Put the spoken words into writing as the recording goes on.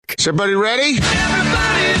Is everybody ready?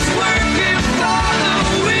 Everybody's working for the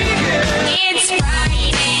weekend. It's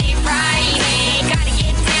Friday, gotta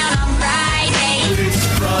get down on Friday. It's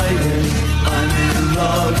Friday, I'm in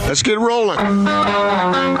love. Let's get rolling.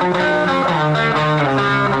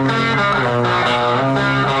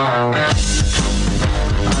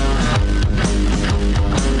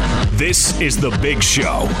 This is The Big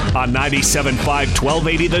Show on 97.5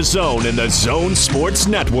 1280 The Zone and The Zone Sports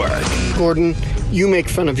Network. Gordon, you make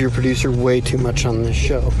fun of your producer way too much on this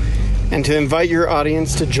show. And to invite your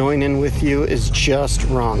audience to join in with you is just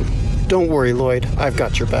wrong. Don't worry, Lloyd. I've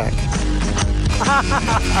got your back.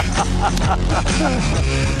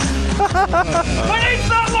 My name's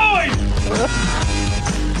not Lloyd!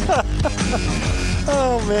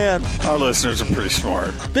 Oh, man. Our listeners are pretty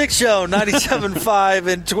smart. Big Show, 97.5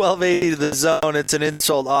 and 1280 The Zone. It's an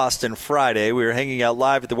Insult Austin Friday. We are hanging out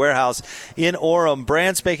live at the warehouse in Orem.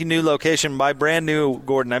 Brand spanking new location. By brand new,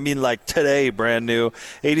 Gordon, I mean like today brand new.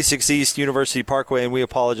 86 East University Parkway, and we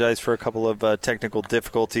apologize for a couple of technical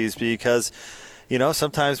difficulties because, you know,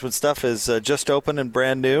 sometimes when stuff is just open and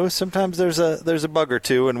brand new, sometimes there's a bug or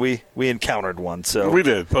two, and we encountered one. So we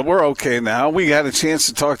did, but we're okay now. We had a chance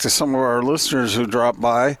to talk to some of our listeners who dropped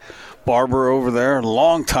by. Barbara over there,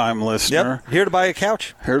 long-time listener. Yep, here to buy a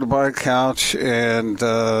couch. And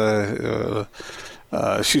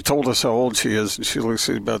she told us how old she is, and she looks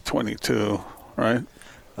like about 22, right?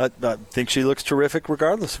 I think she looks terrific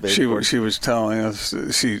regardless of age. She was telling us,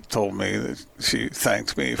 she told me that she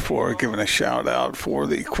thanked me for giving a shout-out for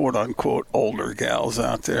the quote-unquote older gals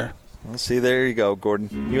out there. Well, see, there you go,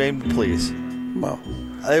 Gordon. You aimed to please. Well,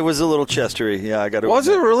 it was a little chestery. Yeah, I got to. Was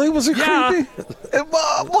it really? Was it creepy?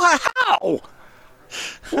 How?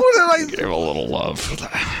 What did I give a little love for the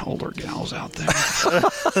older gals out there?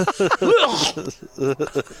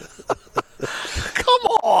 Come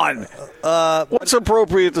on. What's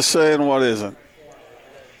appropriate to say and what isn't?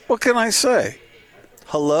 What can I say?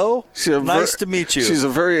 Hello? Nice to meet you. She's a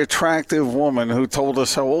very attractive woman who told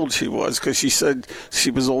us how old she was because she said she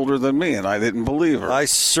was older than me, and I didn't believe her. I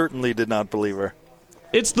certainly did not believe her.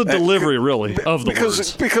 It's the delivery, really, of the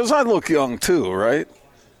words. Because I look young, too, right?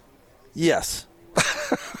 Yes.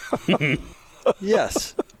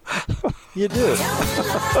 Yes. You do.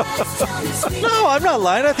 No, I'm not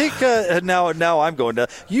lying. I think now I'm going to.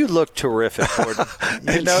 You look terrific, Gordon.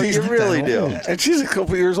 You really do. And she's a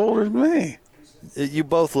couple years older than me. You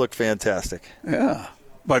both look fantastic. Yeah.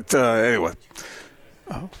 But anyway.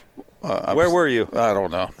 Where were you? I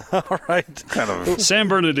don't know. All right. Kind of. San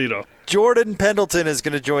Bernardino. Jordan Pendleton is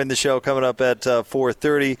going to join the show coming up at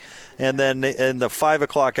 4:30. And then in the 5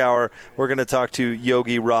 o'clock hour, we're going to talk to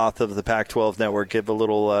Yogi Roth of the Pac-12 Network, give a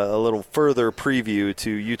little further preview to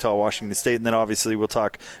Utah, Washington State. And then obviously we'll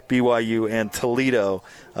talk BYU and Toledo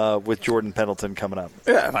with Jordan Pendleton coming up.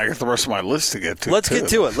 Yeah, and I got the rest of my list to get to. Let's get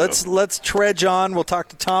to it. Let's trudge on. We'll talk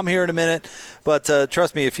to Tom here in a minute. But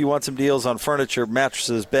trust me, if you want some deals on furniture,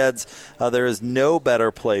 mattresses, beds, there is no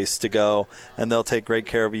better place to go, and they'll take great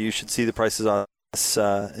care of you. You should see the prices on this.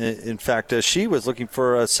 In fact, she was looking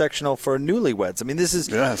for a sectional for newlyweds. I mean, this is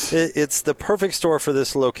it's the perfect store for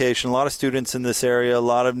this location. A lot of students in this area, a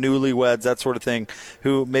lot of newlyweds, that sort of thing,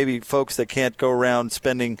 who maybe folks that can't go around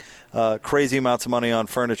spending crazy amounts of money on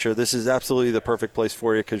furniture. This is absolutely the perfect place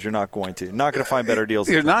for you because you're not going to find better deals.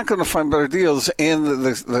 You're not going to find better deals, and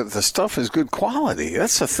the stuff is good quality.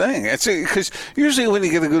 That's the thing. Because usually when you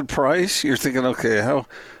get a good price, you're thinking, okay,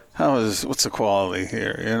 what's the quality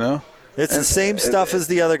here? You know. It's the same stuff as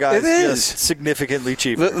the other guys, just significantly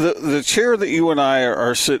cheaper. The chair that you and I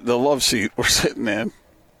are sitting, the love seat we're sitting in,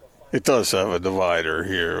 it does have a divider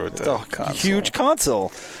here with the console. Huge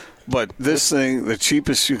console. But this thing, the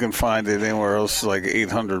cheapest you can find it anywhere else is like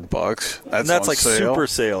 $800. That's like sale. Super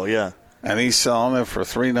sale, yeah. And he's selling it for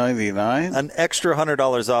 $399. An extra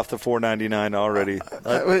 $100 off the $499 already.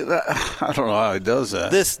 I don't know how he does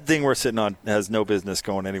that. This thing we're sitting on has no business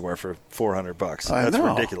going anywhere for $400. That's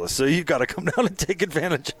ridiculous. So you've got to come down and take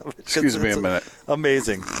advantage of it. Excuse me a minute.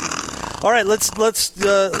 Amazing. All right, let's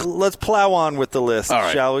plow on with the list,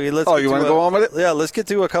 shall we? You want to go on with it? Yeah, let's get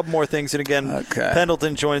to a couple more things. And again,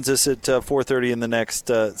 Pendleton joins us at 4:30 in the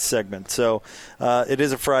next segment. So it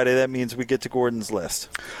is a Friday. That means we get to Gordon's list.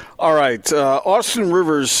 All right. Austin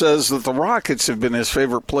Rivers says that the Rockets have been his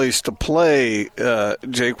favorite place to play,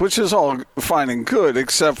 Jake, which is all fine and good,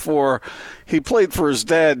 except for he played for his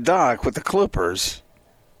dad, Doc, with the Clippers.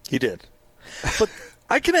 He did. But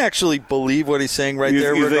I can actually believe what he's saying there.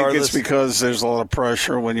 You regardless. think it's because there's a lot of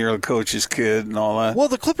pressure when you're a coach's kid and all that? Well,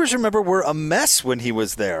 the Clippers, remember, were a mess when he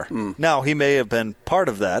was there. Now, he may have been part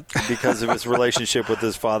of that because of his relationship with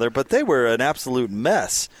his father, but they were an absolute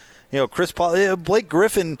mess. Chris Paul, Blake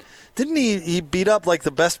Griffin, didn't he beat up like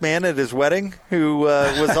the best man at his wedding, who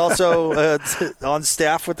was also on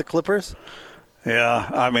staff with the Clippers? Yeah,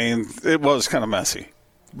 I mean, it was kind of messy.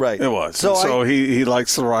 Right. It was. So he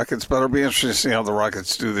likes the Rockets better. It'll be interesting to see how the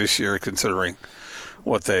Rockets do this year, considering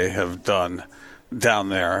what they have done down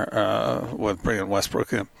there with bringing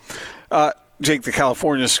Westbrook in. Jake, the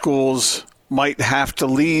California schools might have to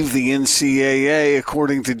leave the NCAA,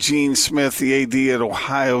 according to Gene Smith, the AD at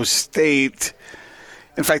Ohio State.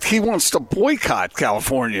 In fact, he wants to boycott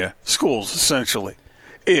California schools, essentially,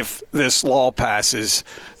 if this law passes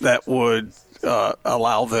that would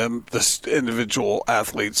allow them, the individual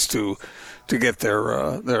athletes, to get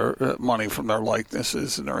their money from their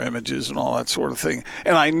likenesses and their images and all that sort of thing.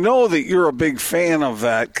 And I know that you're a big fan of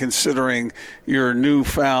that, considering your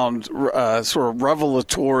newfound sort of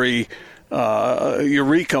revelatory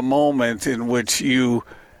eureka moment in which you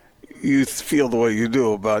feel the way you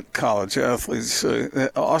do about college athletes.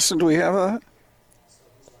 Austin, do we have that?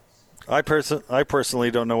 I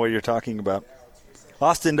personally don't know what you're talking about.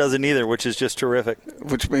 Austin doesn't either, which is just terrific.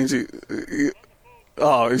 Which means he's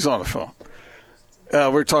on the phone.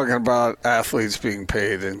 We're talking about athletes being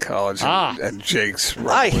paid in college and Jake's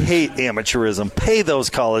revelation. I hate amateurism. Pay those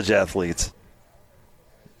college athletes.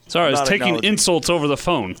 Sorry, I was taking insults over the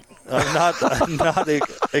phone. I'm not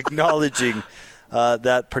acknowledging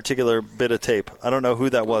that particular bit of tape. I don't know who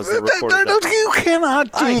that was that recorded that. You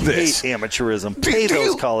cannot do this. I hate amateurism. Pay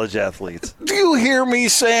those college athletes. Do you hear me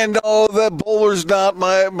saying, that bowler's not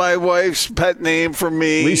my wife's pet name for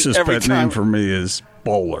me? Lisa's pet name for me is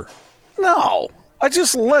bowler. No. I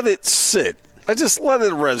just let it sit. I just let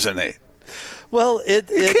it resonate. Well, you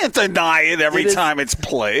can't deny it every time it's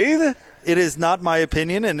played. It is not my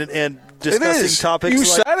opinion, and discussing topics you like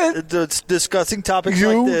said it. Discussing topics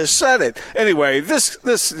you like this. said it. Anyway, this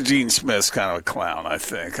Gene Smith's kind of a clown, I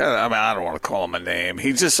think. I mean, I don't want to call him a name.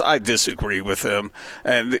 I disagree with him,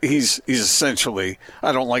 and he's essentially,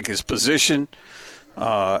 I don't like his position.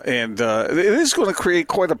 And it is going to create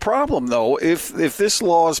quite a problem, though, if this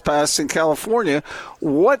law is passed in California.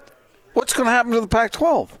 What's going to happen to the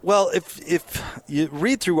Pac-12? Well, if you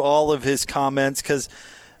read through all of his comments, because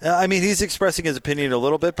he's expressing his opinion a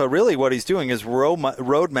little bit, but really what he's doing is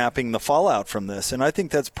road mapping the fallout from this, and I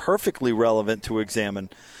think that's perfectly relevant to examine.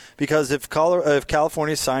 Because if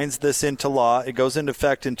California signs this into law, it goes into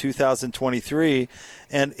effect in 2023,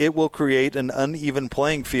 and it will create an uneven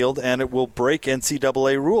playing field, and it will break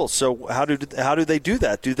NCAA rules. So how do they do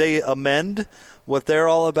that? Do they amend what they're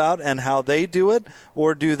all about and how they do it,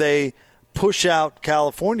 or do they push out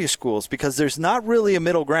California schools? Because there's not really a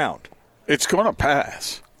middle ground. It's going to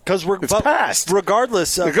pass. Because it's passed.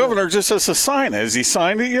 Regardless, the governor just has to sign it. Has he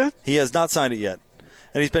signed it yet? He has not signed it yet.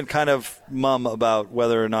 And he's been kind of mum about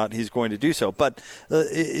whether or not he's going to do so. But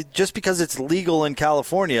just because it's legal in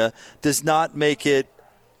California does not make it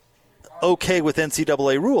okay with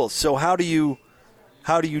NCAA rules. So how do you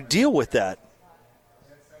deal with that?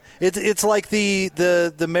 It's like the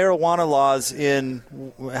marijuana laws in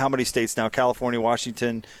how many states now? California,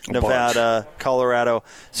 Washington, Nevada, Colorado.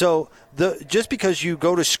 So just because you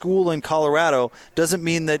go to school in Colorado doesn't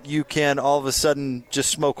mean that you can all of a sudden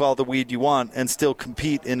just smoke all the weed you want and still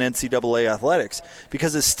compete in NCAA athletics,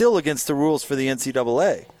 because it's still against the rules for the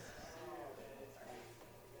NCAA.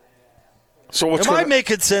 So Am I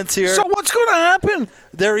making sense here? So what's going to happen?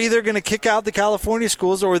 They're either going to kick out the California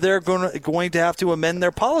schools, or they're going to have to amend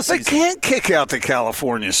their policies. They can't kick out the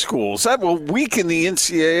California schools. That will weaken the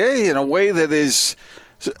NCAA in a way that is.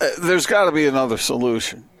 There's got to be another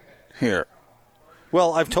solution here.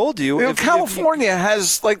 Well, I've told you, California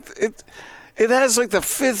has it has the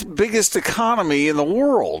fifth biggest economy in the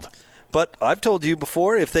world. But I've told you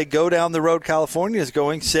before, if they go down the road California is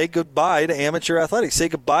going, say goodbye to amateur athletics. Say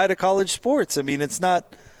goodbye to college sports. I mean, it's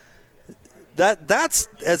not that's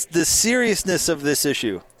as the seriousness of this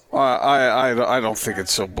issue. I don't think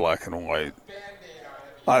it's so black and white.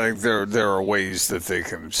 I think there are ways that they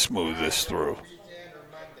can smooth this through.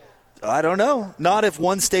 I don't know. Not if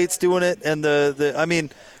one state's doing it and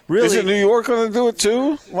really. Isn't New York going to do it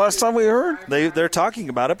too? Last time we heard, they're talking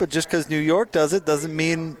about it, but just because New York does it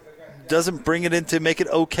doesn't bring it in to make it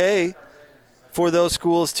okay for those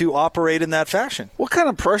schools to operate in that fashion. What kind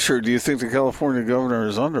of pressure do you think the California governor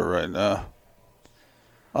is under right now?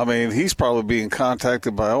 I mean, he's probably being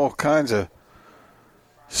contacted by all kinds of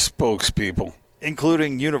spokespeople,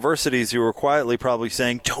 including universities who are quietly probably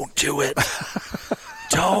saying, "Don't do it.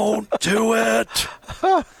 Don't do it.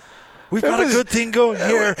 We've got a good thing going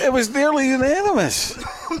here." It was nearly unanimous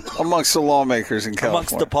amongst the lawmakers in California.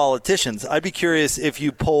 Amongst the politicians. I'd be curious if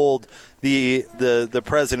you polled the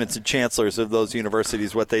presidents and chancellors of those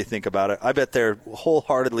universities what they think about it. I bet they're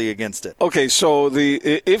wholeheartedly against it. Okay, so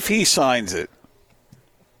if he signs it,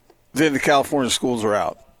 then the California schools are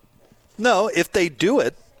out. No, if they do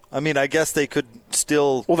it, I mean, I guess they could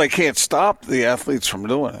still. Well, they can't stop the athletes from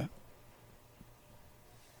doing it,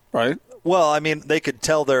 right? Well, I mean, they could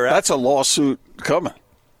tell their. That's a lawsuit coming.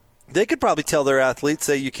 They could probably tell their athletes,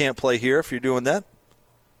 say, you can't play here if you're doing that.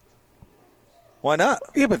 Why not?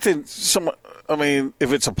 Yeah, but then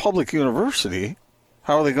if it's a public university,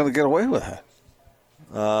 how are they going to get away with that?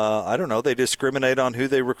 I don't know. They discriminate on who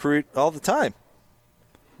they recruit all the time.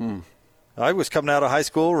 I was coming out of high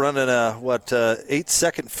school running a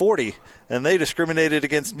 8-second 40, and they discriminated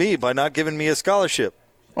against me by not giving me a scholarship.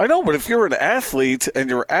 I know, but if you're an athlete and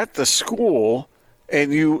you're at the school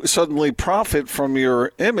and you suddenly profit from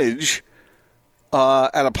your image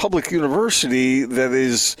at a public university that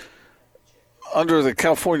is under the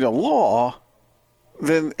California law,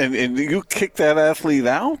 then and you kick that athlete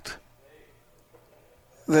out,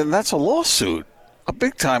 then that's a lawsuit, a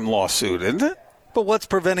big-time lawsuit, isn't it? But what's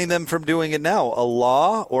preventing them from doing it now? A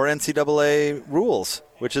law or NCAA rules,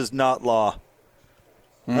 which is not law?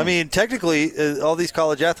 I mean, technically, all these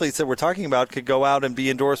college athletes that we're talking about could go out and be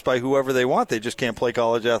endorsed by whoever they want. They just can't play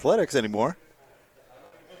college athletics anymore.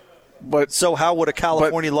 But so how would a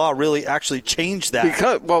California law really actually change that?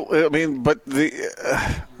 Because,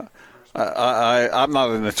 I'm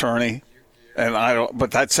not an attorney, and I don't.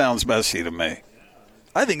 But that sounds messy to me.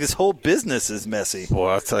 I think this whole business is messy. Well,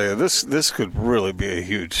 I'll tell you, this could really be a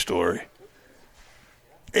huge story.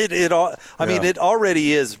 It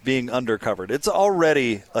already is being undercovered. It's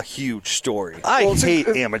already a huge story. I hate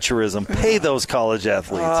amateurism. Pay those college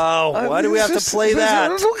athletes. Oh, why do we have to play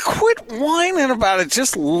that? Quit whining about it.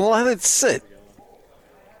 Just let it sit.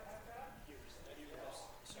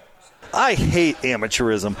 I hate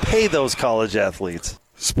amateurism. Pay those college athletes.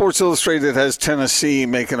 Sports Illustrated has Tennessee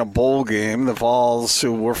making a bowl game. The Vols,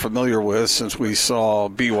 who we're familiar with since we saw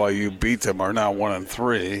BYU beat them, are now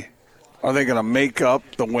 1-3. Are they going to make up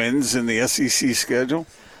the wins in the SEC schedule?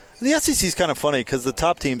 The SEC is kind of funny because the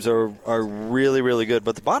top teams are really, really good,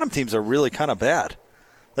 but the bottom teams are really kind of bad.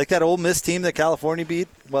 Like that Ole Miss team that California beat,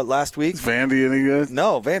 last week? Is Vandy any good?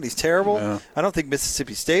 No, Vandy's terrible. Yeah. I don't think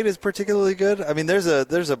Mississippi State is particularly good. I mean, there's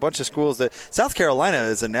a bunch of schools that – South Carolina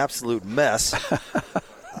is an absolute mess.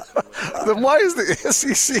 Then why does the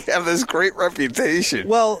SEC have this great reputation?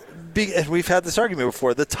 Well, we've had this argument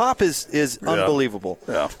before. The top is unbelievable.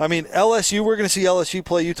 Yeah. I mean, LSU, we're going to see LSU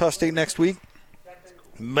play Utah State next week.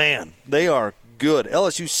 Man, they are good.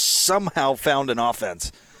 LSU somehow found an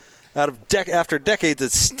offense. After decades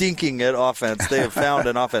of stinking at offense, they have found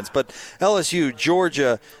an offense. But LSU,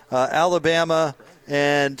 Georgia, Alabama,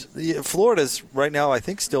 and Florida's right now, I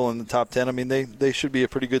think, still in the top 10. I mean, they should be a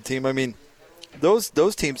pretty good team. I mean, those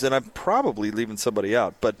teams, and I'm probably leaving somebody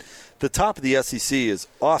out, but the top of the SEC is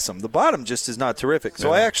awesome. The bottom just is not terrific.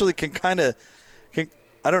 So I actually can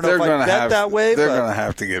I don't know if I bet that way. They're going to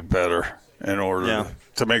have to get better in order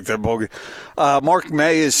to make that bowl game. Mark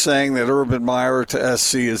May is saying that Urban Meyer to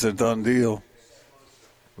SC is a done deal.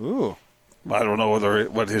 Ooh. I don't know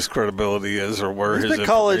what his credibility is or where He's his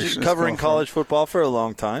been covering college football for a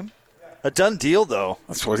long time. A done deal, though.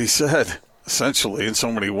 That's what he said, essentially, in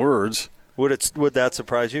so many words. Would that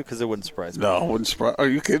surprise you? Because it wouldn't surprise me. No, it wouldn't surprise. Are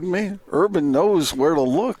you kidding me? Urban knows where to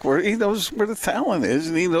look. He knows where the talent is,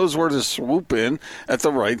 and he knows where to swoop in at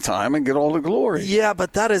the right time and get all the glory. Yeah,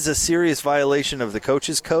 but that is a serious violation of the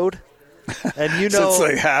coach's code. And since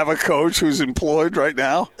they have a coach who's employed right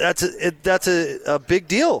now, that's a big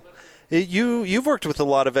deal. You've worked with a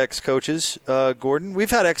lot of ex-coaches, Gordon. We've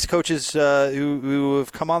had ex-coaches who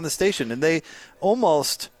have come on the station, and they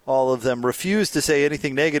almost all of them refuse to say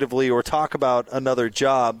anything negatively or talk about another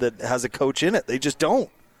job that has a coach in it. They just don't,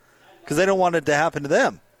 because they don't want it to happen to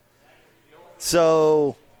them.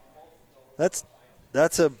 So that's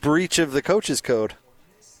a breach of the coach's code.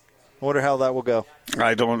 I wonder how that will go.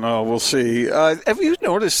 I don't know. We'll see. Have you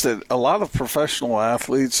noticed that a lot of professional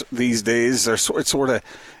athletes these days, it's sort of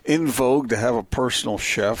in vogue to have a personal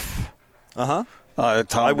chef? Uh-huh. I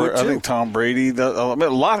think Tom Brady, a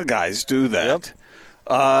lot of guys do that.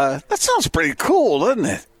 Yep. That sounds pretty cool, doesn't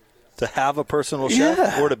it? To have a personal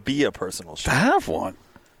chef or to be a personal chef? To have one.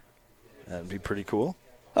 That'd be pretty cool.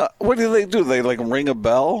 What do? They ring a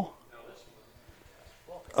bell?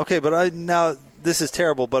 Okay, but now this is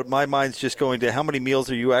terrible, but my mind's just going to how many meals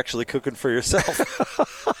are you actually cooking for yourself?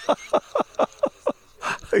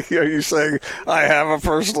 Are you saying I have a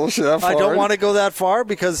personal chef? I don't want to go that far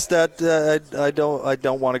because I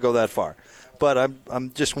don't want to go that far. But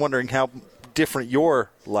I'm just wondering how different your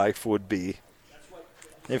life would be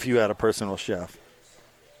if you had a personal chef?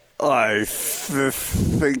 I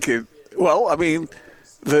think it. Well, I mean,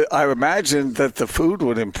 I imagine that the food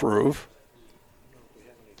would improve.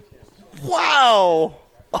 Wow.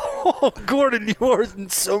 Oh, Gordon, you are in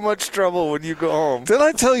so much trouble when you go home. Did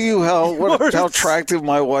I tell you how attractive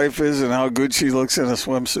my wife is and how good she looks in a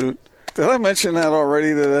swimsuit? Did I mention that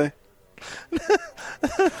already today?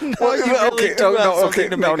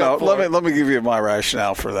 Let me give you my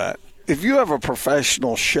rationale for that. If you have a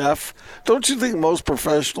professional chef, don't you think most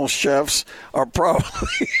professional chefs are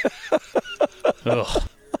probably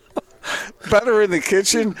better in the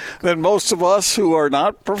kitchen than most of us who are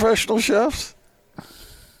not professional chefs?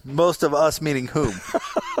 Most of us meaning whom?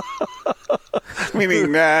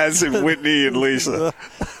 Meaning Naz and Whitney and Lisa.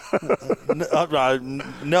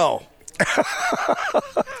 No.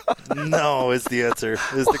 No is the answer.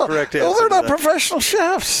 Is the correct answer. Well, they're not professional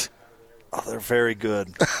chefs. Oh, they're very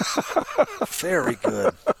good. Very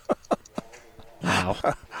good. Wow.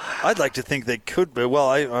 I'd like to think they could be. Well,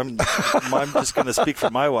 I'm just going to speak for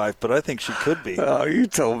my wife, but I think she could be. Oh, you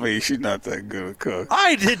told me she's not that good a cook.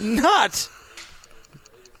 I did not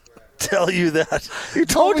tell you that. You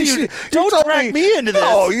told me don't drag me into this.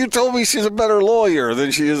 No, you told me she's a better lawyer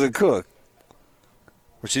than she is a cook.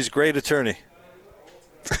 Well, she's a great attorney.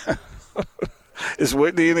 Is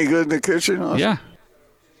Whitney any good in the kitchen? Austin? Yeah.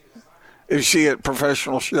 Is she at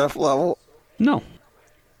professional chef level? No.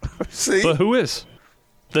 See? But who is?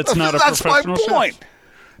 That's not a professional chef. That's my point.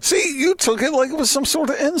 See, you took it like it was some sort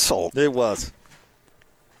of insult. It was.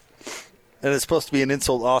 And it's supposed to be an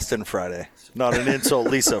insult Austin Friday, not an insult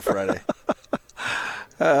Lisa Friday.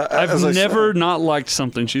 I've never not liked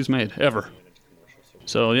something she's made, ever.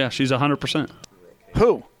 So, yeah, she's 100%.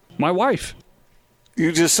 Who? My wife.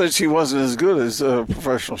 You just said she wasn't as good as a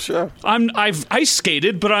professional chef. I've ice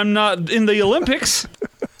skated, but I'm not in the Olympics.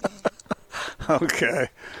 Okay.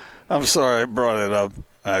 I'm sorry I brought it up,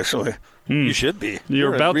 actually. You should be.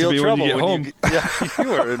 You're about to be when you get home.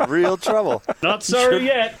 You are in real trouble. Not sorry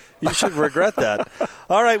yet. You should regret that.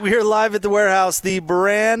 All right, we're here live at the warehouse, the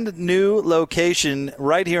brand new location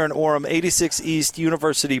right here in Orem, 86 East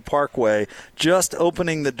University Parkway, just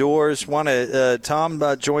opening the doors. Tom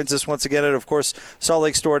joins us once again at, of course, Salt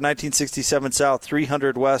Lake Store, 1967 South,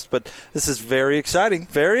 300 West. But this is very exciting,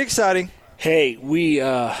 very exciting. Hey,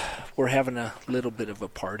 we're having a little bit of a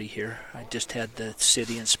party here. I just had the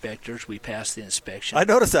city inspectors. We passed the inspection. I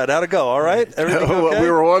noticed that. How'd it go? All right? Everything okay? We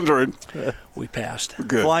were wondering. We passed.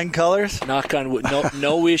 Good. Flying colors? Knock on wood.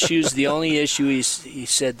 No issues. The only issue he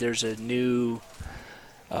said there's a new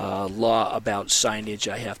law about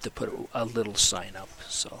signage. I have to put a little sign up.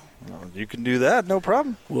 So you can do that. No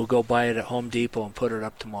problem. We'll go buy it at Home Depot and put it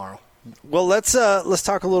up tomorrow. Well, let's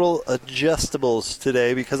talk a little adjustables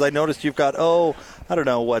today because I noticed you've got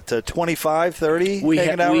 25, 30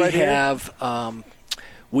 hanging out right here.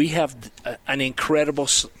 We have an incredible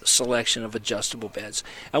selection of adjustable beds.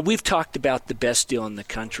 And we've talked about the best deal in the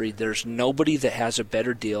country. There's nobody that has a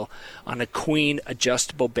better deal on a queen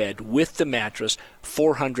adjustable bed with the mattress,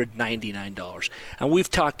 $499. And we've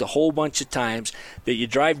talked a whole bunch of times that you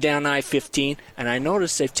drive down I-15, and I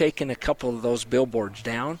noticed they've taken a couple of those billboards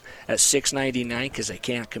down at $699 because they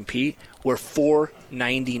can't compete. We're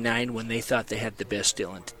 $499 when they thought they had the best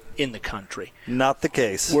deal in the country. Not the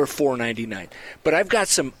case. We're $499. But I've got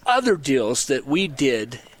some other deals that we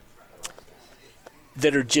did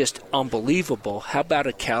that are just unbelievable. How about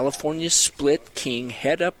a California split king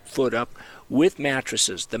head up, foot up with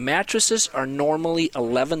mattresses? The mattresses are normally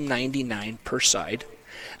 $11.99 per side,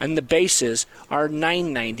 and the bases are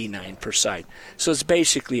 $9.99 per side. So it's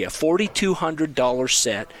basically a $4,200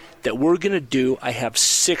 set that we're going to do. I have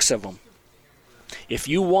 6 of them. If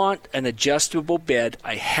you want an adjustable bed,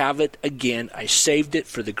 I have it again. I saved it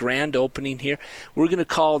for the grand opening here. We're going to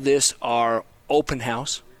call this our open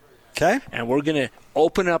house. Okay. And we're going to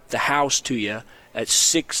open up the house to you at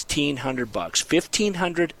 $1,600,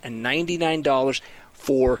 $1,599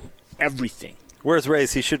 for everything. Where's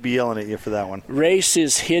Race? He should be yelling at you for that one. Race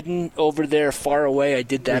is hidden over there far away. I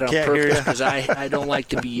did that on purpose because I don't like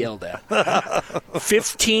to be yelled at.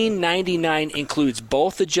 $1,599 includes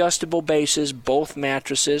both adjustable bases, both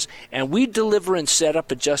mattresses, and we deliver and set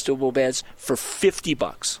up adjustable beds for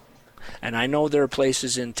 $50. And I know there are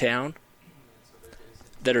places in town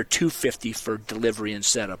that are $250 for delivery and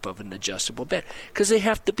setup of an adjustable bed because they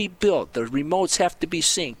have to be built. The remotes have to be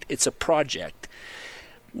synced. It's a project.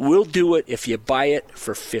 We'll do it if you buy it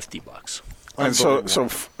for $50. And so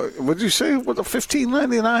what did you say? What, the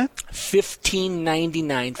 $1,599?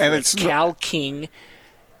 $1,599 for a Cal King.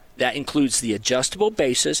 That includes the adjustable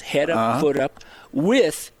bases, head up, foot up,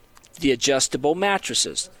 with the adjustable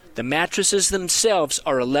mattresses. The mattresses themselves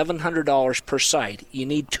are $1,100 per side. You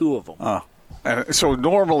need 2 of them. And so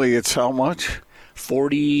normally it's how much?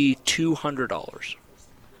 $4,200.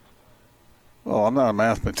 Well, I'm not a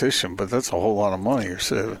mathematician, but that's a whole lot of money you're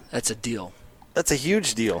saving. That's a deal. That's a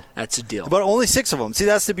huge deal. That's a deal. But only 6 of them. See,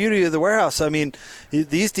 that's the beauty of the warehouse. I mean,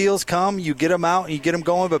 these deals come, you get them out, and you get them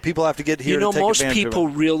going, but people have to get here to take most advantage people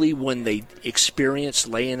of it. really, when they experience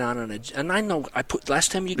laying on and I know,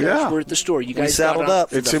 last time you guys were at the store, you guys saddled got on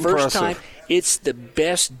up. for It's the impressive. first time. It's the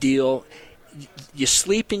best deal. You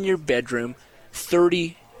sleep in your bedroom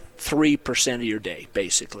 33% of your day,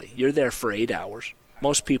 basically. You're there for 8 hours.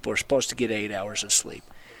 Most people are supposed to get 8 hours of sleep.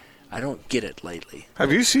 I don't get it lately.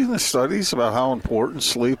 Have you seen the studies about how important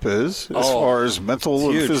sleep is as far as mental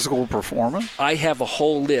and physical performance? I have a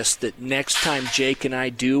whole list that next time Jake and I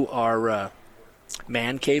do our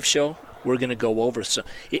Man Cave show, we're going to go over. So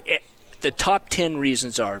the top 10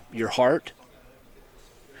 reasons are your heart,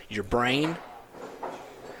 your brain,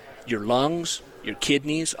 your lungs, your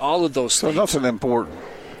kidneys, all of those things. So nothing important.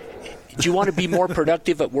 Do you want to be more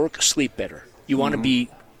productive at work? Sleep better. You want to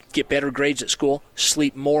get better grades at school?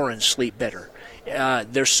 Sleep more and sleep better.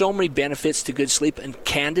 There's so many benefits to good sleep, and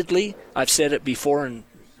candidly, I've said it before, and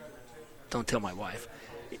don't tell my wife,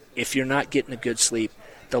 if you're not getting a good sleep,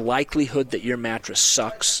 the likelihood that your mattress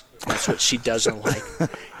sucks, that's what she doesn't like,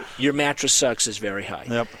 your mattress sucks is very high.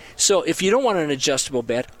 Yep. So if you don't want an adjustable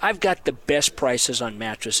bed, I've got the best prices on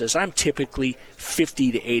mattresses. I'm typically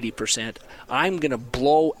 50 to 80%. I'm going to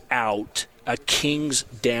blow out a King's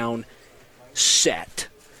Down set.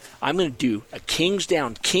 I'm going to do a King's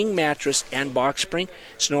Down king mattress and box spring.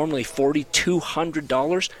 It's normally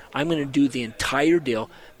 $4,200. I'm going to do the entire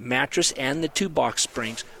deal, mattress and the 2 box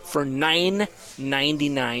springs, for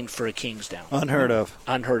 $999 for a King's Down. Unheard of.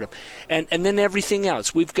 Unheard of. And then everything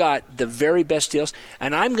else. We've got the very best deals.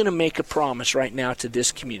 And I'm going to make a promise right now to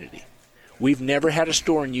this community. We've never had a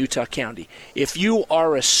store in Utah County. If you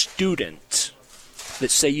are a student,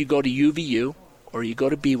 let's say you go to UVU or you go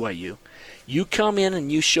to BYU, you come in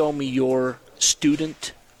and you show me your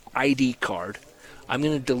student ID card, I'm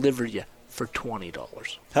going to deliver you for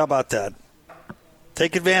 $20. How about that?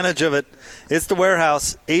 Take advantage of it. It's the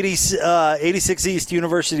warehouse, 86 East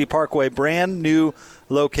University Parkway, brand new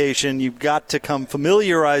location. You've got to come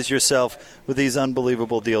familiarize yourself with these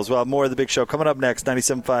unbelievable deals. We'll have more of the big show coming up next,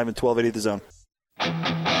 97.5 and 1280 The Zone.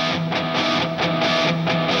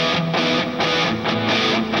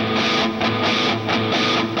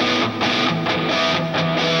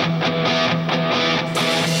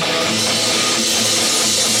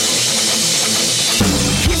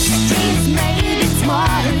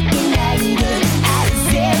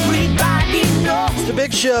 The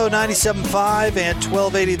Big Show, 97.5 and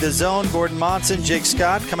 1280 The Zone. Gordon Monson, Jake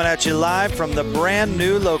Scott coming at you live from the brand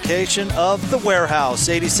new location of the warehouse,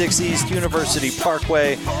 86 East University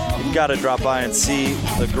Parkway. You've got to drop by and see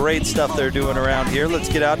the great stuff they're doing around here. Let's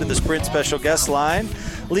get out to the Sprint special guest line.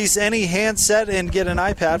 Lease any handset and get an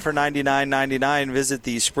iPad for $99.99. Visit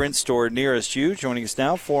the Sprint store nearest you. Joining us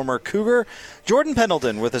now, former Cougar, Jordan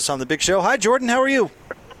Pendleton, with us on the Big Show. Hi, Jordan. How are you?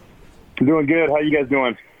 Doing good. How you guys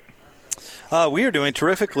doing? We are doing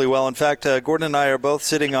terrifically well. In fact, Gordon and I are both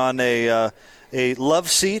sitting on a love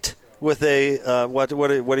seat with a what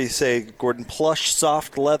do you say, Gordon? Plush,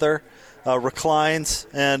 soft leather, reclines,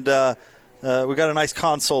 and we got a nice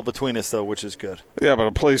console between us though, which is good. Yeah, but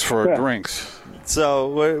a place for our drinks. So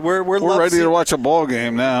we're ready to watch a ball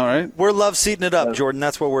game now, right? We're love seating it up, Jordan.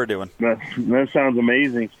 That's what we're doing. That sounds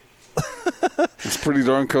amazing. It's pretty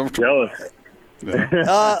darn comfortable. Jealous.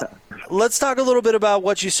 Yeah. Let's talk a little bit about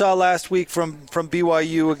what you saw last week from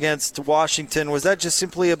BYU against Washington. Was that just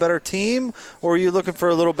simply a better team, or are you looking for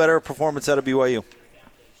a little better performance out of BYU?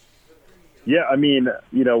 Yeah, I mean,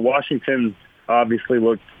 Washington obviously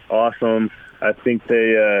looked awesome. I think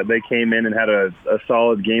they came in and had a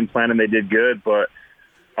solid game plan, and they did good. But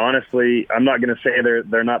honestly, I'm not going to say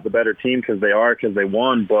they're not the better team because they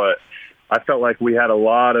won. But I felt like we had a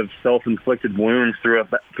lot of self-inflicted wounds throughout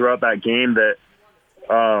that game that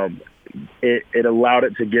it allowed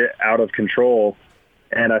it to get out of control.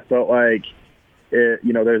 And I felt like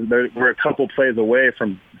we're a couple plays away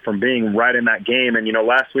from being right in that game. And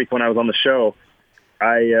last week when I was on the show,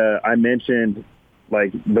 I mentioned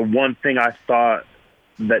like the one thing I thought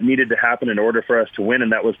that needed to happen in order for us to win,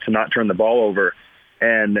 and that was to not turn the ball over.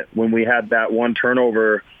 And when we had that one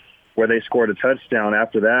turnover where they scored a touchdown,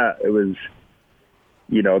 after that it was,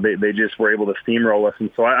 they just were able to steamroll us. And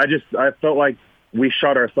so I felt like we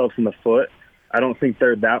shot ourselves in the foot. I don't think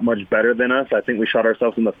they're that much better than us. I think we shot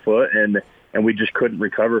ourselves in the foot, and we just couldn't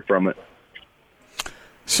recover from it.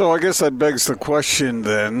 So I guess that begs the question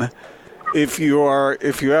then, if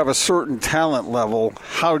you have a certain talent level,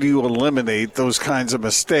 how do you eliminate those kinds of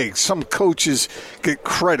mistakes? Some coaches get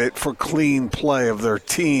credit for clean play of their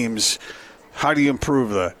teams. How do you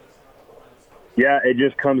improve that? Yeah, it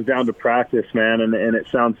just comes down to practice, man, and it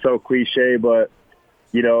sounds so cliche, but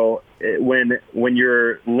when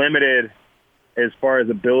you're limited as far as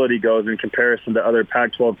ability goes in comparison to other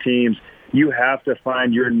Pac-12 teams, you have to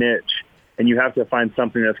find your niche, and you have to find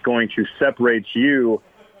something that's going to separate you.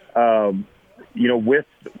 With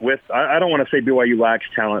I don't want to say BYU lacks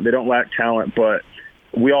talent. They don't lack talent, but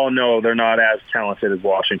we all know they're not as talented as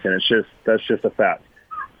Washington. That's just a fact.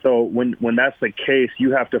 So when that's the case,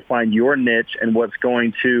 you have to find your niche and what's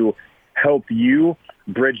going to help you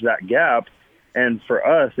bridge that gap. And for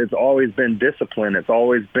us, it's always been discipline. It's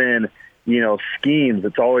always been, schemes.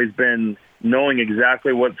 It's always been knowing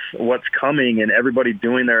exactly what's coming and everybody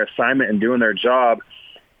doing their assignment and doing their job.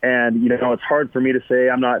 And, it's hard for me to say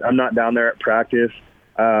I'm not down there at practice.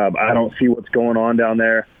 I don't see what's going on down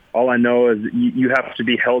there. All I know is you have to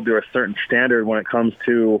be held to a certain standard when it comes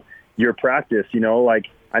to your practice.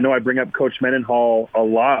 I know I bring up Coach Mendenhall a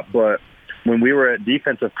lot, but when we were at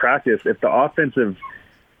defensive practice, if the offensive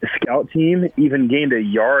scout team even gained a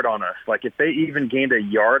yard on us, like if they even gained a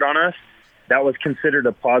yard on us, that was considered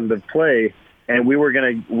a positive play. And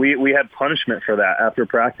we had punishment for that after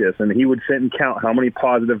practice. And he would sit and count how many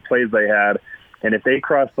positive plays they had. And if they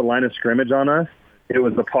crossed the line of scrimmage on us, it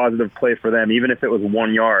was a positive play for them, even if it was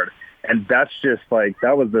 1 yard. And that's just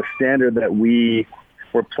that was the standard that we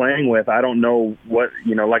were playing with. I don't know what,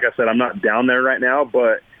 like I said, I'm not down there right now,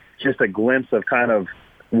 but just a glimpse of kind of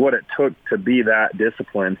what it took to be that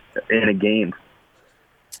disciplined in a game.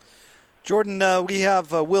 Jordan, we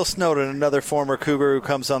have Will Snowden, another former Cougar who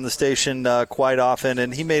comes on the station quite often,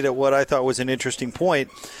 and he made what I thought was an interesting point.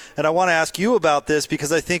 And I want to ask you about this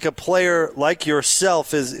because I think a player like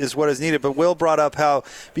yourself is what is needed. But Will brought up how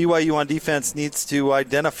BYU on defense needs to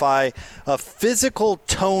identify a physical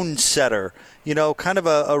tone setter, kind of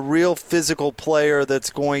a real physical player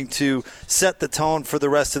that's going to set the tone for the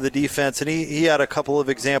rest of the defense. And he had a couple of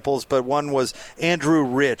examples, but one was Andrew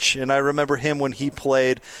Rich. And I remember him when he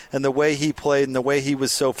played, and the way he played and the way he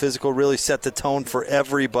was so physical really set the tone for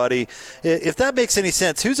everybody. If that makes any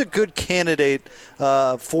sense, who's a good candidate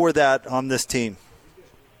for that on this team?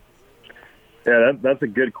 Yeah, that's a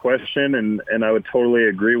good question, and I would totally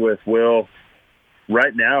agree with Will.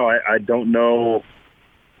 Right now, I don't know.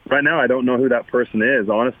 Right now, I don't know who that person is,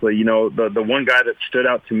 honestly. The one guy that stood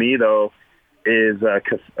out to me, though, is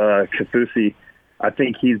Kafusi. I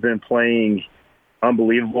think he's been playing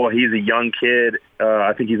unbelievable. He's a young kid.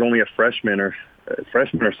 I think he's only a freshman or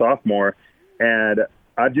sophomore. And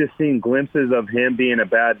I've just seen glimpses of him being a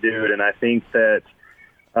bad dude, and I think that,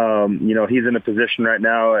 he's in a position right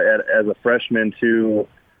now as a freshman to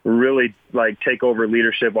really, take over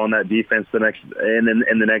leadership on that defense in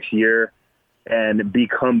the next year and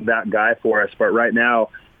become that guy for us. But right now,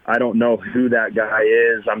 I don't know who that guy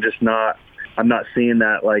is. I'm not seeing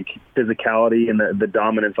that physicality and the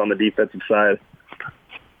dominance on the defensive side.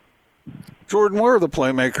 Jordan, where are the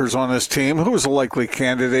playmakers on this team? Who is a likely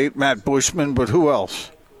candidate? Matt Bushman, but who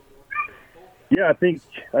else? Yeah, I think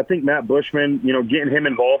Matt Bushman, getting him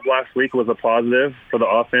involved last week was a positive for the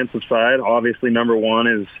offensive side. Obviously, number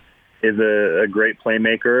one is a great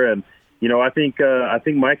playmaker, and I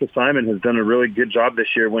think Micah Simon has done a really good job this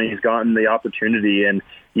year when he's gotten the opportunity. And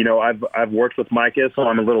I've worked with Micah, so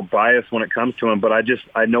I'm a little biased when it comes to him, but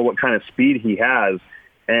I know what kind of speed he has,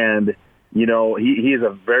 and he is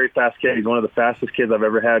a very fast kid. He's one of the fastest kids I've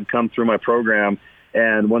ever had come through my program.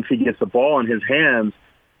 And once he gets the ball in his hands,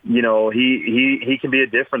 he can be a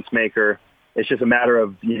difference maker. It's just a matter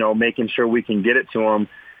of making sure we can get it to him.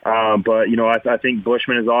 But I think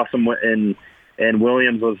Bushman is awesome, and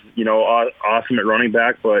Williams was awesome at running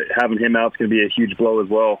back. But having him out is going to be a huge blow as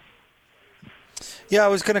well. Yeah, I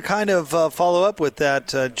was going to kind of follow up with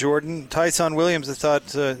that, Jordan. Tyson Williams, I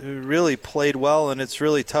thought, really played well, and it's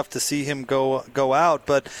really tough to see him go out.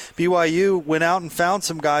 But BYU went out and found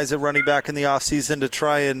some guys at running back in the offseason to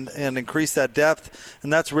try and increase that depth,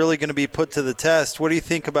 and that's really going to be put to the test. What do you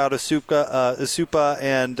think about Asupa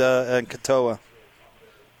and Katoa?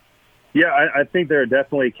 Yeah, I think they're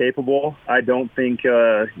definitely capable. I don't think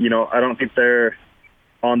I don't think they're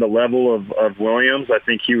on the level of Williams. I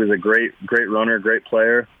think he was a great runner, great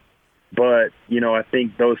player. But, I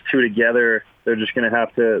think those two together, they're just going to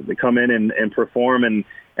have to come in and perform. And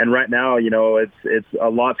right now, it's a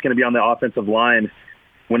lot's going to be on the offensive line.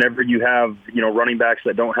 Whenever you have, running backs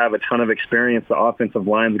that don't have a ton of experience, the offensive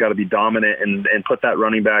line's got to be dominant and put that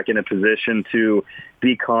running back in a position to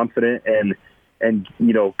be confident and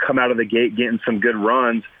come out of the gate getting some good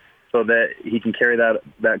runs. so that he can carry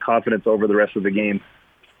that confidence over the rest of the game.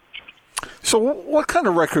 So what kind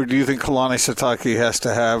of record do you think Kalani Sitake has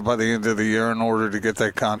to have by the end of the year in order to get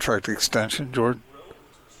that contract extension, Jordan?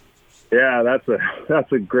 Yeah,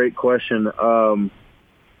 that's a great question.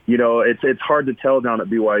 It's hard to tell down at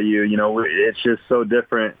BYU. It's just so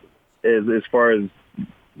different as far as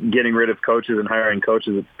getting rid of coaches and hiring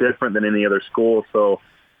coaches. It's different than any other school. So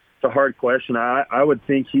it's a hard question. I would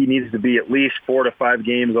think he needs to be at least 4 to 5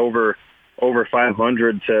 games over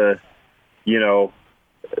 500 to,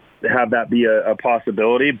 have that be a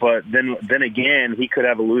possibility. But then again, he could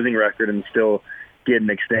have a losing record and still get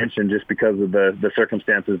an extension just because of the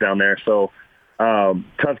circumstances down there. So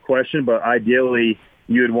tough question, but ideally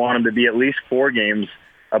you would want him to be at least 4 games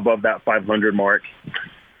above that 500 mark.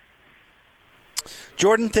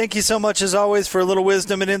 Jordan, thank you so much as always for a little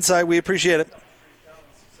wisdom and insight. We appreciate it.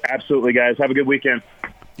 Absolutely, guys. Have a good weekend.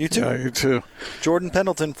 You too. Yeah, you too. Jordan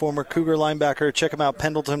Pendleton, former Cougar linebacker. Check him out,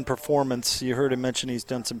 Pendleton Performance. You heard him mention he's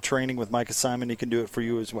done some training with Micah Simon. He can do it for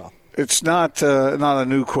you as well. It's not a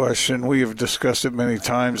new question. We have discussed it many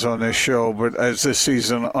times on this show, but as this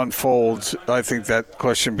season unfolds, I think that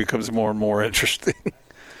question becomes more and more interesting.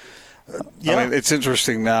 Yeah. I mean, it's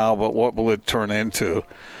interesting now, but what will it turn into?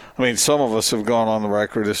 I mean, some of us have gone on the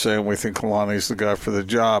record as saying we think Kalani's the guy for the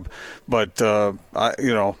job, but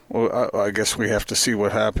I guess we have to see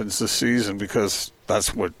what happens this season because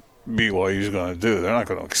that's what BYU's going to do. They're not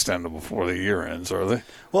going to extend it before the year ends, are they?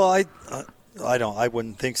 Well, I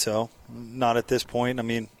wouldn't think so. Not at this point. I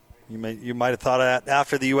mean, you might have thought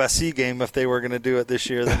after the USC game if they were going to do it this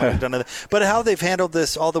year, they might have done it. But how they've handled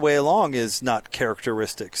this all the way along is not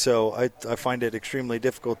characteristic. So I find it extremely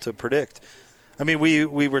difficult to predict. I mean,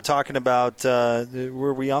 we were talking about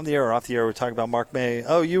were we on the air or off the air? We were talking about Mark May.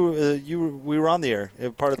 Oh, we were on the air.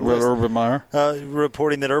 Part of the list. Urban Meyer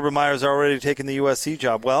reporting that Urban Meyer's already taken the USC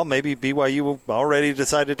job. Well, maybe BYU already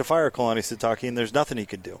decided to fire Kalani Sitake, and there's nothing he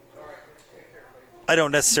could do. I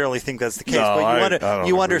don't necessarily think that's the case, but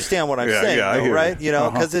you understand what I'm saying, though, right?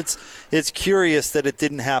 Because it's curious that it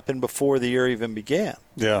didn't happen before the year even began.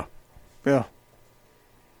 Yeah.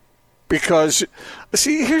 Because,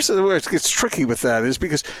 see, here's where it gets tricky with that is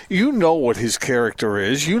because you know what his character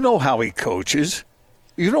is. You know how he coaches.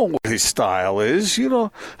 You know what his style is. You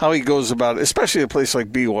know how he goes about it, especially a place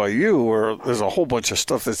like BYU where there's a whole bunch of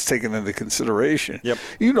stuff that's taken into consideration. Yep.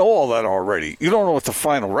 You know all that already. You don't know what the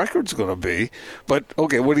final record's going to be, but,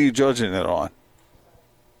 okay, what are you judging it on?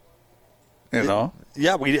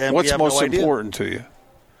 Yeah, what's most important to you?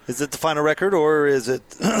 Is it the final record, or is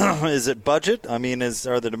it budget? I mean,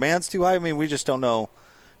 are the demands too high? I mean, we just don't know.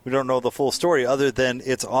 We don't know the full story, other than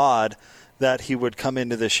it's odd that he would come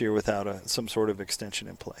into this year without some sort of extension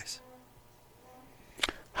in place.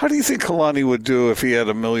 How do you think Kalani would do if he had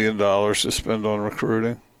 $1 million to spend on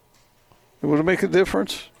recruiting? Would it make a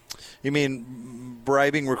difference? You mean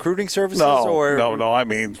bribing recruiting services? No. I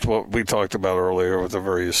mean what we talked about earlier with the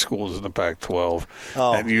various schools in the Pac-12.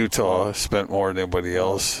 And Utah spent more than anybody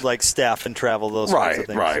else. Like staff and travel, those kinds of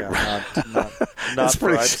things. Right. Not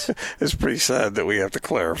bribes. It's pretty sad that we have to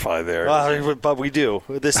clarify there. But we do.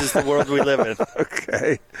 This is the world we live in.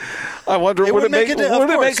 Okay. I wonder, would it make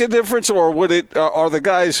a difference, or would it? Are the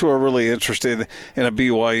guys who are really interested in a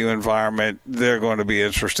BYU environment, they're going to be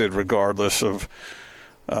interested regardless of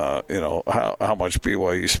how much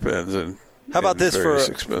BYU spends. And how about this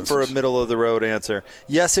for a middle-of-the-road answer?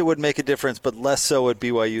 Yes, it would make a difference, but less so at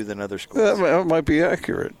BYU than other schools. That might be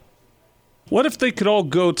accurate. What if they could all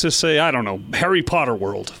go to, say, I don't know, Harry Potter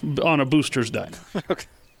World on a booster's dime? Okay.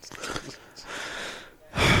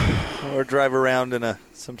 Or drive around in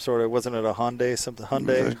some sort of, wasn't it a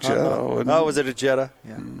Hyundai? Jetta. Was it a Jetta?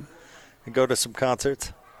 Yeah. And go to some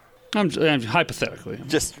concerts. I'm hypothetically.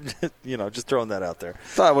 Just throwing that out there.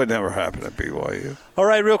 That would never happen at BYU. All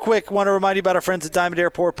right, real quick, want to remind you about our friends at Diamond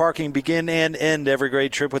Airport Parking. Begin and end every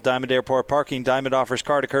great trip with Diamond Airport Parking. Diamond offers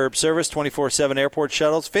car-to-curb service, 24/7 airport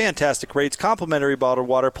shuttles, fantastic rates, complimentary bottled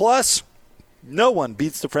water, plus no one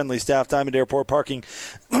beats the friendly staff. Diamond Airport Parking,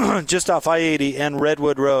 just off I-80 and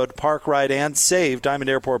Redwood Road. Park, ride, and save. Diamond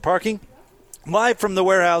Airport Parking. Live from the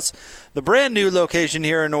warehouse, the brand new location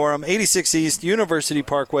here in Orem, 86 East University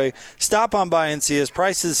Parkway. Stop on by and see us.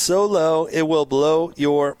 Prices so low, it will blow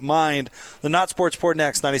your mind. The Not Sports Report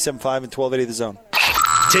next, 97.5 and 1280 The Zone.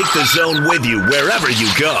 Take the Zone with you wherever you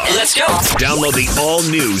go. Let's go. Download the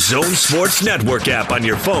all-new Zone Sports Network app on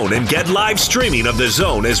your phone and get live streaming of The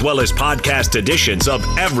Zone as well as podcast editions of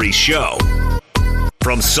every show.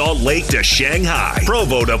 From Salt Lake to Shanghai,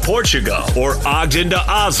 Provo to Portugal, or Ogden to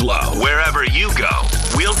Oslo, wherever you go,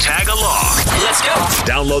 we'll tag along. Let's go.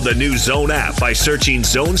 Download the new Zone app by searching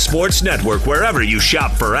Zone Sports Network wherever you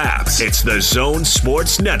shop for apps. It's the Zone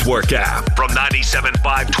Sports Network app from 97.5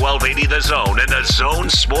 1280 The Zone and the Zone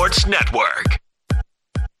Sports Network.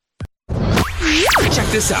 Check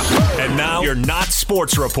this out. And now your Not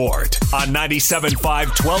Sports Report on 97.5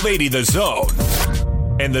 1280 The Zone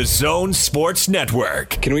and the Zone Sports Network.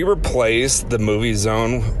 Can we replace the movie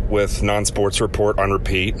Zone with Non-Sports Report on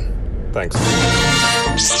repeat? Thanks.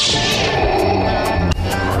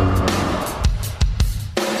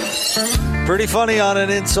 Pretty funny on an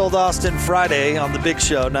Insold Austin Friday on the Big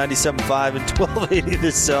Show, 97.5 and 1280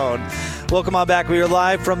 The Zone. Welcome on back. We are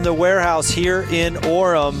live from the warehouse here in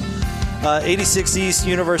Orem, 86 East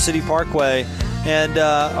University Parkway. And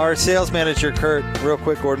our sales manager, Kurt, real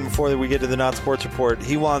quick, Gordon, before we get to the Not Sports Report,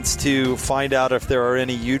 he wants to find out if there are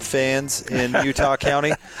any Ute fans in Utah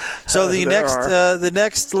County. So the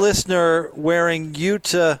next listener wearing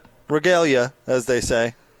Ute regalia, as they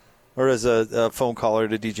say, or as a phone caller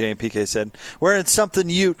to DJ and PK said, wearing something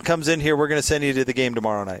Ute comes in here, we're going to send you to the game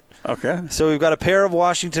tomorrow night. Okay. So we've got a pair of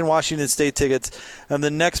Washington State tickets, and the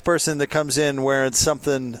next person that comes in wearing some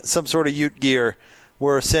sort of Ute gear,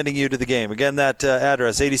 we're sending you to the game. Again, that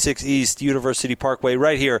address, 86 East University Parkway,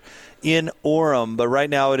 right here in Orem. But right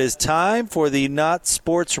now it is time for the Not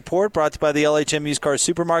Sports Report, brought to you by the LHM Used Cars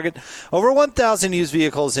Supermarket. Over 1,000 used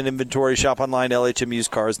vehicles in inventory. Shop online,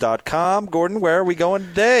 LHMusedCars.com. Gordon, where are we going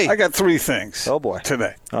today? I got three things. Oh, boy.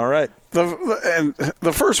 Today. All right.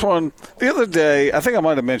 The first one, the other day, I think I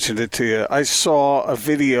might have mentioned it to you, I saw a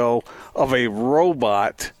video of a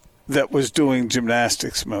robot that was doing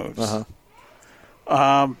gymnastics moves. Uh-huh.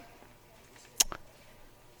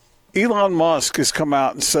 Elon Musk has come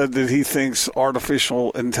out and said that he thinks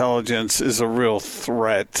artificial intelligence is a real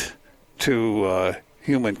threat to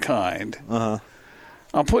humankind. Uh-huh.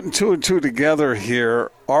 I'm putting two and two together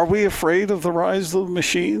here. Are we afraid of the rise of the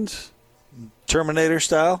machines? Terminator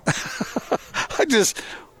style?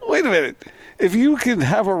 Wait a minute. If you can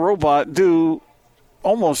have a robot do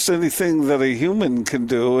almost anything that a human can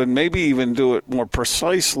do, and maybe even do it more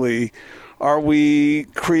precisely, are we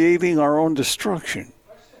creating our own destruction?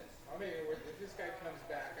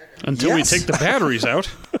 Until we take the batteries out.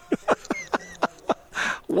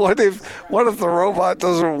 What if the robot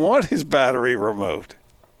doesn't want his battery removed?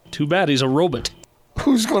 Too bad he's a robot.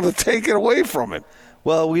 Who's going to take it away from him?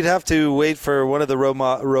 Well, we'd have to wait for one of the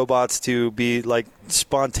robots to be like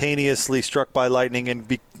spontaneously struck by lightning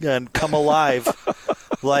and come alive,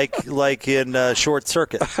 like in Short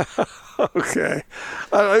Circuit. Okay.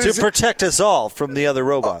 To protect us all from the other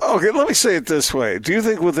robots. Okay, let me say it this way. Do you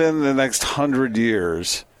think within the next 100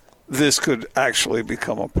 years this could actually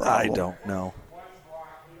become a problem? I don't know.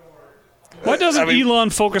 Why doesn't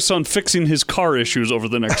Elon focus on fixing his car issues over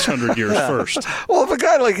the next 100 years first? Well, if a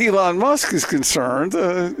guy like Elon Musk is concerned,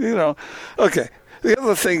 Okay. The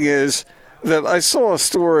other thing is that I saw a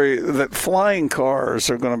story that flying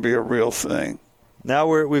cars are going to be a real thing. Now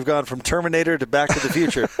we've gone from Terminator to Back to the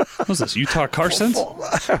Future. What's this, Utah Car Sense?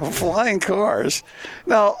 Flying cars.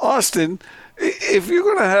 Now, Austin, if you're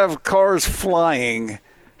going to have cars flying,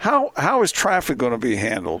 how is traffic going to be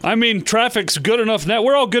handled? I mean, traffic's good enough now.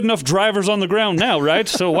 We're all good enough drivers on the ground now, right?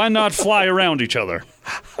 So why not fly around each other?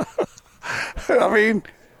 I mean,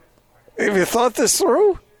 have you thought this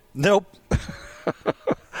through? Nope.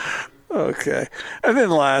 Okay. And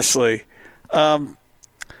then lastly,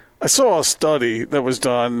 I saw a study that was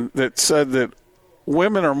done that said that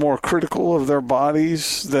women are more critical of their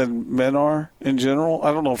bodies than men are in general.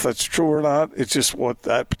 I don't know if that's true or not. It's just what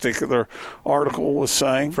that particular article was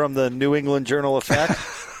saying. From the New England Journal of Fact?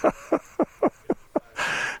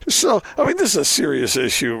 So, I mean, this is a serious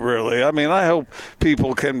issue, really. I mean, I hope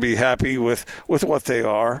people can be happy with what they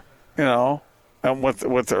are, and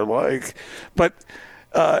what they're like. But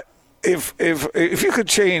if you could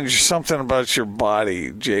change something about your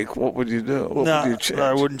body, Jake, what would you do? What would you change?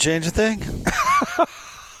 I wouldn't change a thing.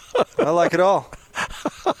 I like it all.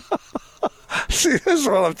 See, this is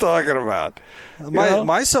what I'm talking about.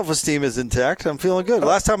 My self-esteem is intact. I'm feeling good.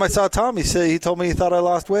 Last time I saw Tom, he told me he thought I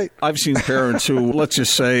lost weight. I've seen parents who, let's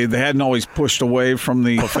just say, they hadn't always pushed away from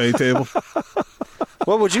the buffet table.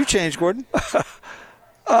 What would you change, Gordon?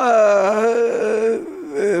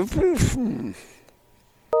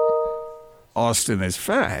 Austin is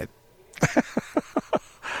fat.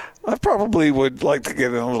 I probably would like to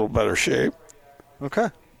get in a little better shape. Okay.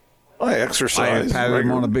 I exercise. I patted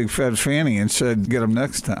him on a big fat fanny and said, get him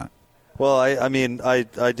next time. Well, I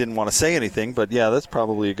didn't want to say anything, but yeah, that's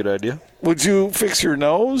probably a good idea. Would you fix your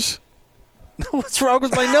nose? What's wrong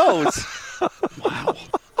with my nose? Wow.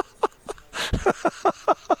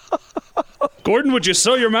 Gordon, would you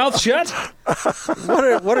sew your mouth shut?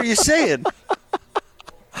 What are you saying?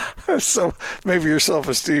 So maybe your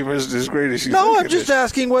self-esteem isn't as great as you No, think I'm it just is.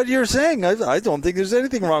 asking what you're saying. I don't think there's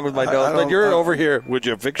anything wrong with my nose, but you're over here. Would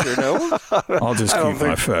you fix your nose? I'll just keep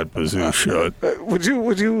my fat bazoo shut. Would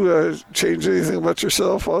you change anything about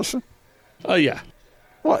yourself, Austin? Yeah.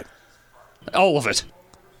 What? All of it.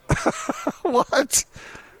 What?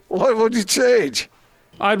 What would you change?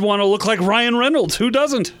 I'd want to look like Ryan Reynolds. Who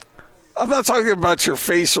doesn't? I'm not talking about your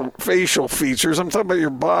facial features. I'm talking about your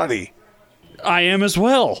body. I am as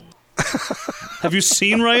well. Have you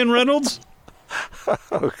seen Ryan Reynolds?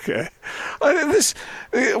 Okay.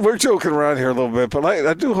 We're joking around here a little bit, but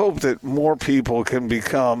I do hope that more people can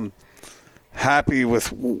become happy with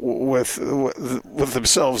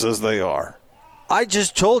themselves as they are. I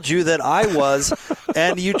just told you that I was,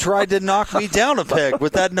 and you tried to knock me down a peg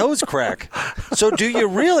with that nose crack. So do you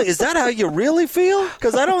really? Is that how you really feel?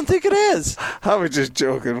 Because I don't think it is. I was just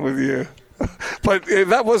joking with you. But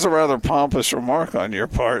that was a rather pompous remark on your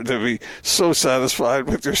part, to be so satisfied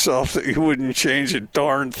with yourself that you wouldn't change a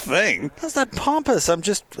darn thing. That's not pompous. I'm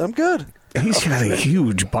good. He's got a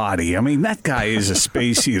huge body. I mean, that guy is a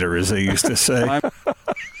space eater, as they used to say.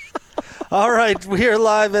 All right, we're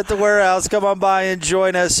live at the warehouse. Come on by and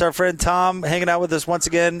join us. Our friend Tom hanging out with us once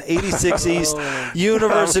again, 86 East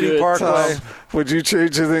University Parkway. Tom, would you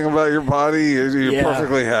change anything about your body? You're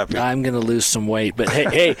perfectly happy. I'm going to lose some weight. But,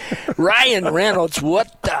 hey, Ryan Reynolds,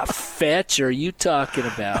 what the fetch are you talking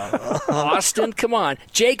about? Austin, come on.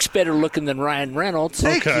 Jake's better looking than Ryan Reynolds.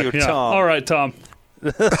 Thank you, Tom. All right, Tom.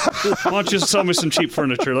 Why don't you sell me some cheap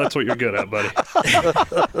furniture? That's what you're good at, buddy.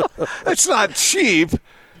 It's not cheap.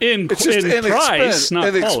 It's just in price, not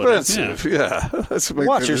inexpensive. quality. Yeah.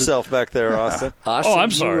 Watch yourself back there, Austin. Austin, I'm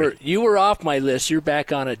sorry. You were off my list. You're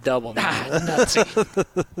back on it double now.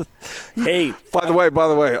 Hey. By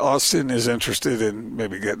the way, Austin is interested in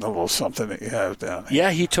maybe getting a little something that you have down there. Yeah,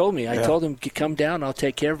 he told me. I told him to come down. I'll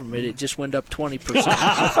take care of him. It just went up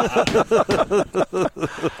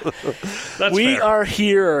 20%. We are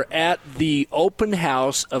here at the open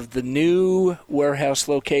house of the new warehouse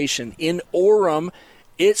location in Orem.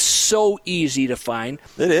 It's so easy to find.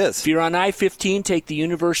 It is. If you're on I-15, take the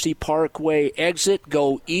University Parkway exit,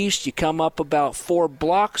 go east. You come up about 4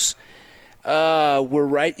 blocks. We're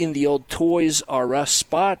right in the old Toys R Us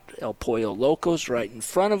spot. El Pollo Loco's right in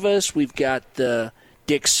front of us. We've got the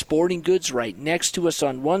Dick's Sporting Goods right next to us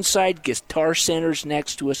on one side. Guitar Center's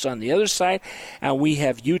next to us on the other side. And we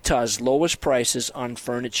have Utah's lowest prices on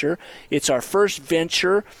furniture. It's our first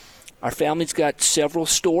venture. Our family's got several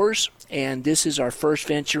stores, and this is our first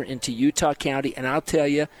venture into Utah County. And I'll tell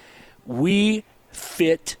you, we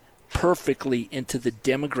fit perfectly into the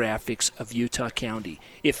demographics of Utah County.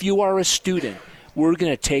 If you are a student, we're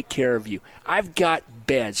going to take care of you. I've got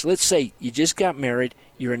beds. Let's say you just got married,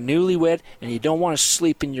 you're a newlywed, and you don't want to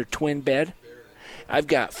sleep in your twin bed. I've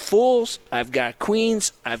got fulls, I've got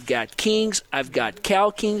queens, I've got kings, I've got cow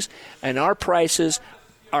kings, and our prices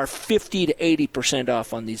are 50 to 80%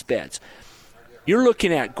 off on these beds. You're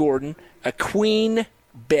looking at, Gordon, a queen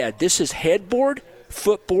bed. This is headboard,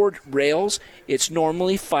 footboard, rails. It's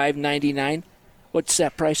normally $599. What's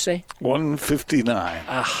that price say? $159.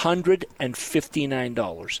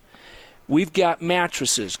 $159. We've got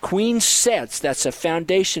mattresses, queen sets. That's a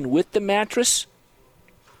foundation with the mattress.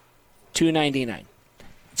 $299.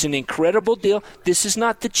 It's an incredible deal. This is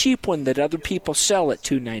not the cheap one that other people sell at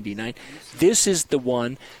 $299. This is the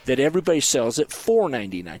one that everybody sells at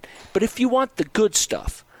 $499. But if you want the good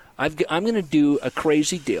stuff, I'm going to do a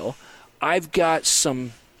crazy deal. I've got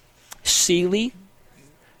some Sealy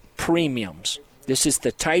premiums. This is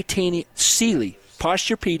the titanium Sealy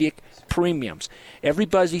Posturepedic premiums.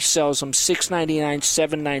 Everybody sells them $699,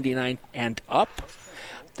 $799, and up.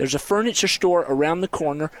 There's a furniture store around the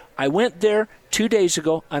corner. I went there 2 days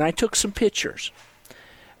ago, and I took some pictures.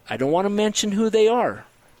 I don't want to mention who they are,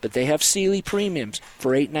 but they have Sealy premiums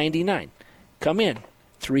for $899. Come in,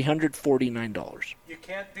 $349. You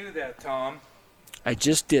can't do that, Tom. I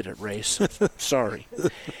just did it, Race. Sorry.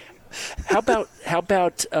 How about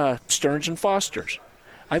Stearns & Foster's?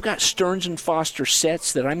 I've got Stearns & Foster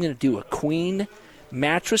sets that I'm going to do a queen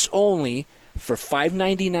mattress only for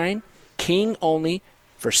 $599, king only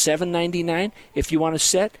for $799. If you want a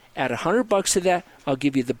set, add $100 to that. I'll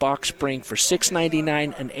give you the box spring for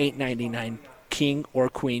 $699 and $899. King or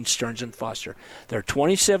queen Stearns & Foster. They're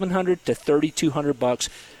 $2,700 to $3,200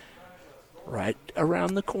 right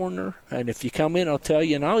around the corner. And if you come in, I'll tell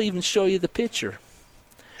you, and I'll even show you the picture.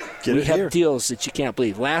 We have deals that you can't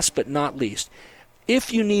believe. Last but not least,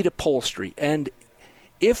 if you need upholstery, and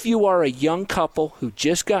if you are a young couple who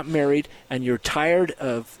just got married and you're tired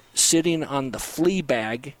of sitting on the flea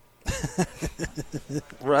bag,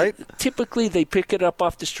 right? Typically, they pick it up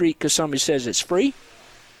off the street because somebody says it's free.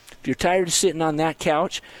 If you're tired of sitting on that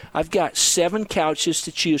couch, I've got 7 couches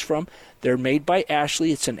to choose from. They're made by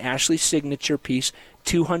Ashley. It's an Ashley signature piece,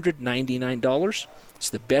 $299. It's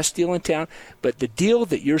the best deal in town. But the deal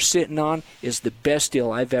that you're sitting on is the best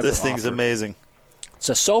deal I've ever offered. This thing's amazing. It's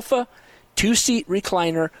a sofa, 2-seat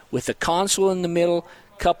recliner with a console in the middle,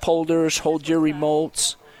 cup holders, hold your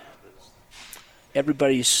remotes.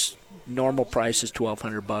 Everybody's normal price is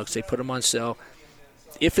 $1,200. They put them on sale.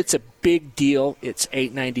 If it's a big deal, it's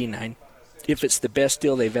 $899. If it's the best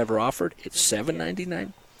deal they've ever offered, it's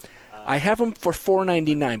 $799. I have them for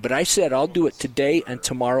 $499, but I said I'll do it today and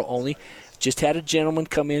tomorrow only. Just had a gentleman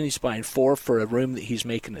come in. He's buying 4 for a room that he's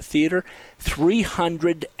making a theater.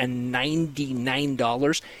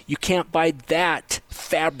 $399. You can't buy that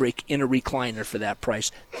fabric in a recliner for that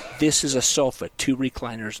price. This is a sofa, 2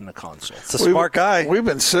 recliners and a console. It's a smart guy. We've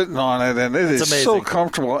been sitting on it, and it's amazing. So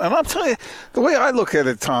comfortable. And I'm telling you, the way I look at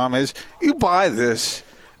it, Tom, is you buy this,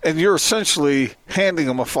 and you're essentially handing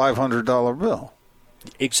them a $500 bill.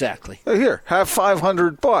 Exactly. Here, have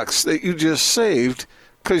 $500 that you just saved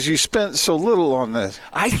because you spent so little on this.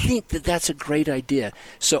 I think that that's a great idea.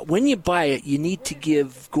 So when you buy it, you need to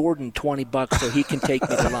give Gordon $20 so he can take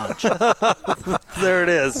me to lunch. There it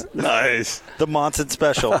is. Nice. The Monson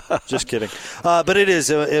special. Just kidding. But it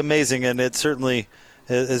is amazing, and it certainly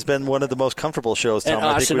has been one of the most comfortable shows, Tom, And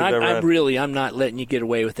I think Austin, we've ever had. I'm not letting you get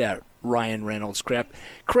away with that Ryan Reynolds crap.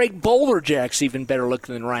 Craig Boulderjack's even better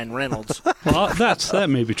looking than Ryan Reynolds. Well, that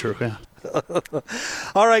may be true, yeah.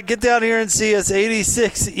 All right, get down here and see us,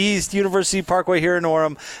 86 East University Parkway here in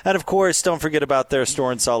Orem. And, of course, don't forget about their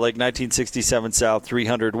store in Salt Lake, 1967 South,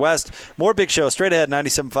 300 West. More big show straight ahead,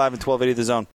 97.5 and 1280 The Zone.